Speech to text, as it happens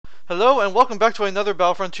Hello and welcome back to another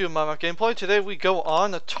Battlefront 2 map gameplay. Today we go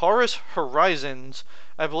on Taris Horizons.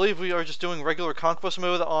 I believe we are just doing regular conquest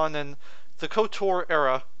mode on the KOTOR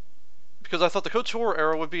era. Because I thought the KOTOR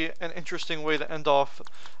era would be an interesting way to end off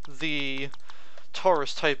the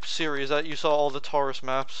Taris type series that you saw all the Taris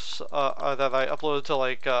maps that I uploaded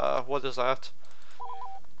to what is that?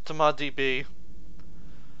 To ModDB.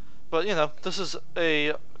 But you know, this is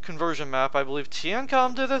a conversion map. I believe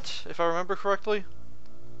Tiancom did it, if I remember correctly.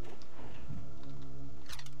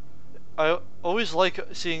 I always like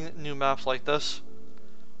seeing new maps like this.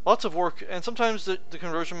 Lots of work, and sometimes the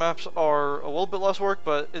conversion maps are a little bit less work,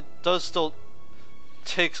 but it does still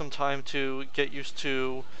take some time to get used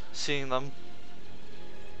to seeing them.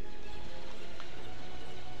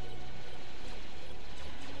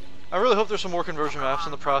 I really hope there's some more conversion maps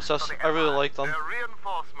in the process. I really like them.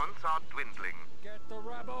 Reinforcements are dwindling. Get the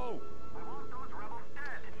rebel.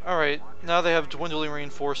 Alright, now they have dwindling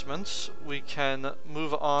reinforcements. We can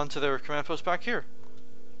move on to their command post back here.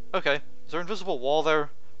 Okay, is there an invisible wall there?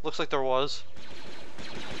 Looks like there was.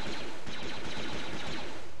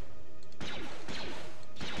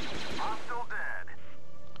 Hostile dead.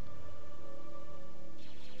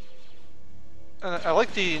 And I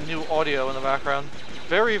like the new audio in the background.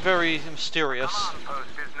 Very, very mysterious. Command post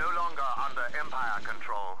is no longer under Empire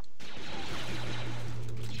control.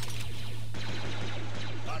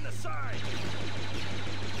 On the side.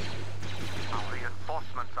 Our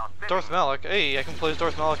reinforcements are thinning. Darth Malik. Hey, I can play as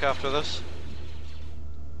Darth Malik after this.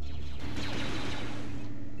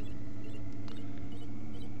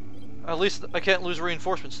 At least I can't lose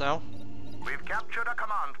reinforcements now. We've captured a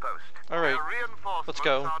command post. Alright, Their reinforcements let's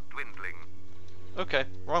go. are dwindling. Okay,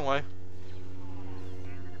 wrong way.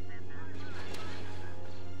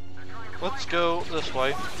 Let's go this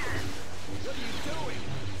way. What are you doing?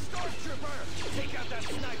 Stormtrooper! Take out that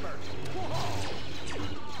sniper! Whoa!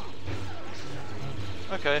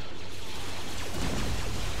 Okay.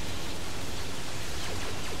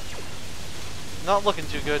 Not looking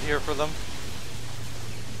too good here for them.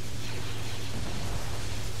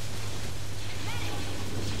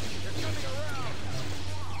 They're coming around!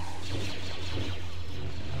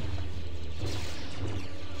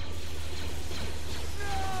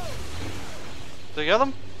 Did I get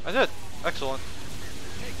them? I did. Excellent.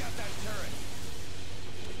 Take out that turret!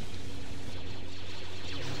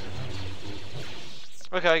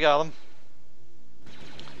 Okay, I got them.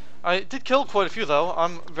 I did kill quite a few though.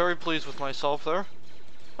 I'm very pleased with myself there.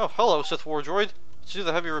 Oh, hello, Sith War Droid. Let's do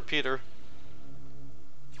the heavy repeater.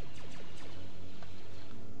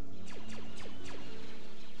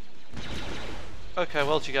 Okay,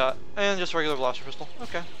 what else you got? And just regular blaster pistol.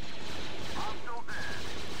 Okay. Hostile dead.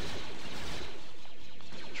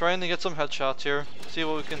 Trying to get some headshots here. See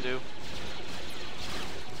what we can do.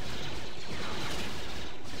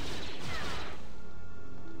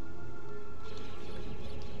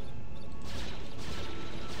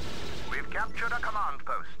 We've captured a command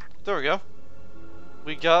post. There we go.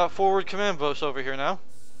 We got forward command post over here now.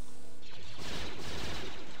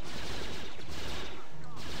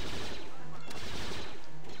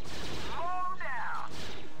 Slow down.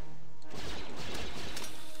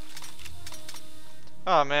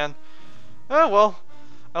 Ah, man. Oh, well.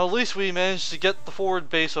 At least we managed to get the forward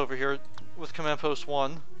base over here with command post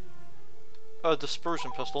 1. A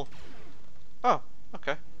dispersion pistol. Oh,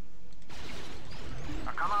 okay.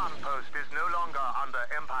 A command post is no longer under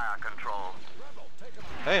Empire control.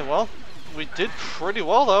 Hey, well, we did pretty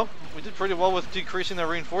well, though. We did pretty well with decreasing their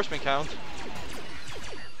reinforcement count.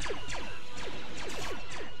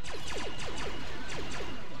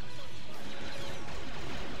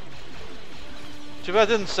 Too bad I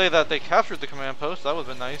didn't say that they captured the command post. That would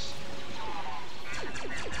have been nice.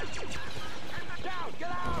 Down,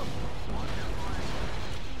 get out!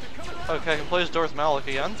 Okay, I can play as Darth Malik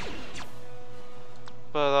again.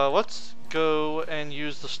 But let's go and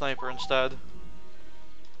use the sniper instead.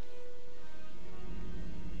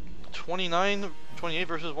 28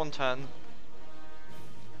 versus 110.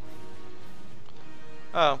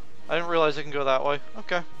 Oh, I didn't realize it can go that way.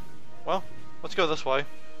 Okay, well, let's go this way.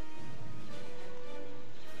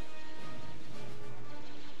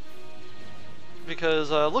 Because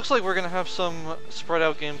looks like we're gonna have some spread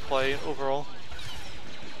out gameplay overall.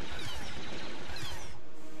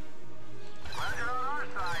 Pleasure on our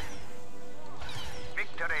side.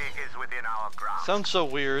 Victory is within our grasp. Sounds so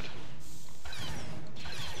weird.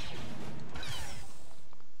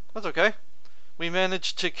 That's okay. We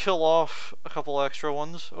managed to kill off a couple extra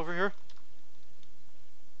ones over here.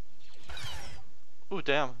 Ooh,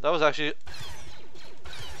 damn. That was actually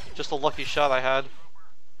just a lucky shot I had.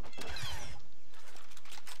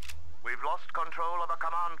 We've We've lost control of a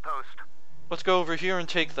command post. Let's go over here and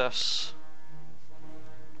take this.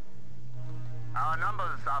 Our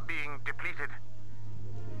numbers are being depleted.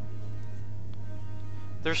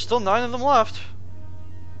 There's still 9 of them left.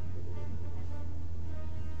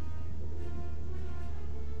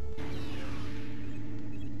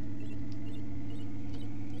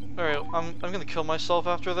 Alright, I'm gonna kill myself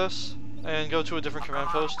after this and go to a different command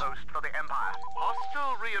post. For the Empire.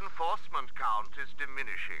 Hostile reinforcement count is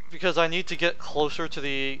diminishing. Because I need to get closer to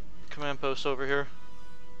the command post over here.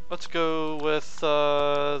 Let's go with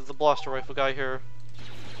the blaster rifle guy here.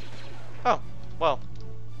 Oh, well,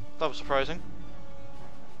 that was surprising.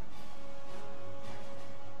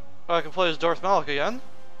 I can play as Darth Malik again.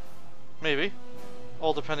 Maybe.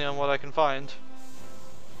 All depending on what I can find.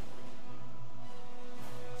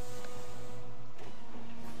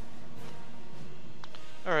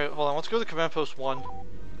 Alright, hold on, let's go to command post 1.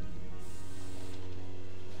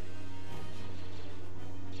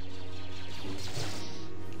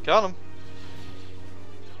 Got him.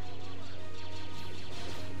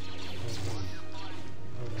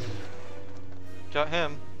 Got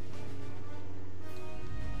him.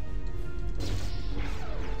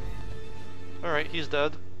 Alright, he's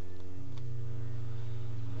dead.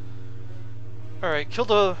 Alright,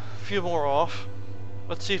 killed a few more off.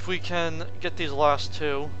 Let's see if we can get these last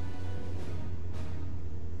 2.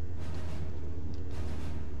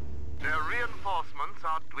 Their reinforcements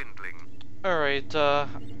are dwindling. Alright,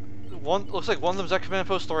 looks like one of them's at command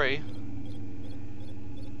post 3.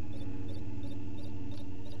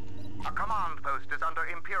 A command post is under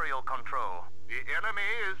Imperial control. The enemy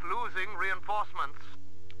is losing reinforcements.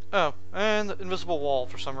 Oh, and invisible wall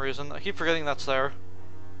for some reason. I keep forgetting that's there.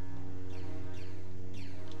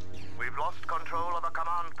 We've lost control of a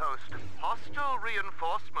command post. Hostile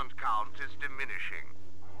reinforcement count is diminishing.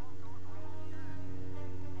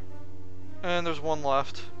 And there's one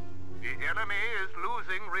left. The enemy is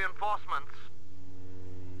losing reinforcements.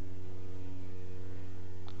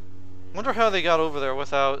 Wonder how they got over there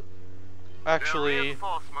without actually... Their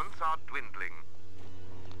reinforcements are dwindling.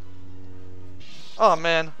 Oh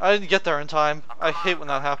man, I didn't get there in time. I hate when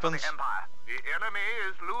that happens. The enemy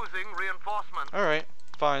is losing reinforcements. Alright,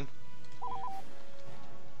 fine.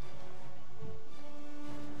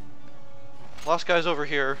 Last guy's over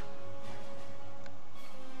here.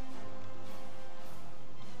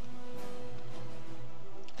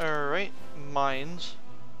 Alright, mines.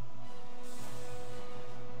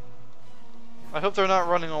 I hope they're not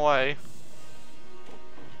running away.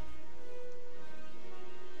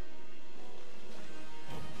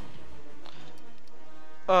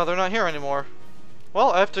 They're not here anymore.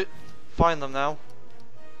 Well, I have to find them now.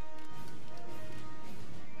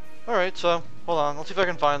 Alright, so, hold on, let's see if I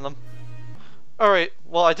can find them. Alright,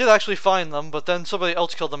 well I did actually find them, but then somebody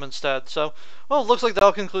else killed them instead, so... Well, it looks like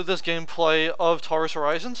that'll conclude this gameplay of Taris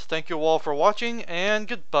Horizons. Thank you all for watching, and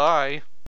goodbye.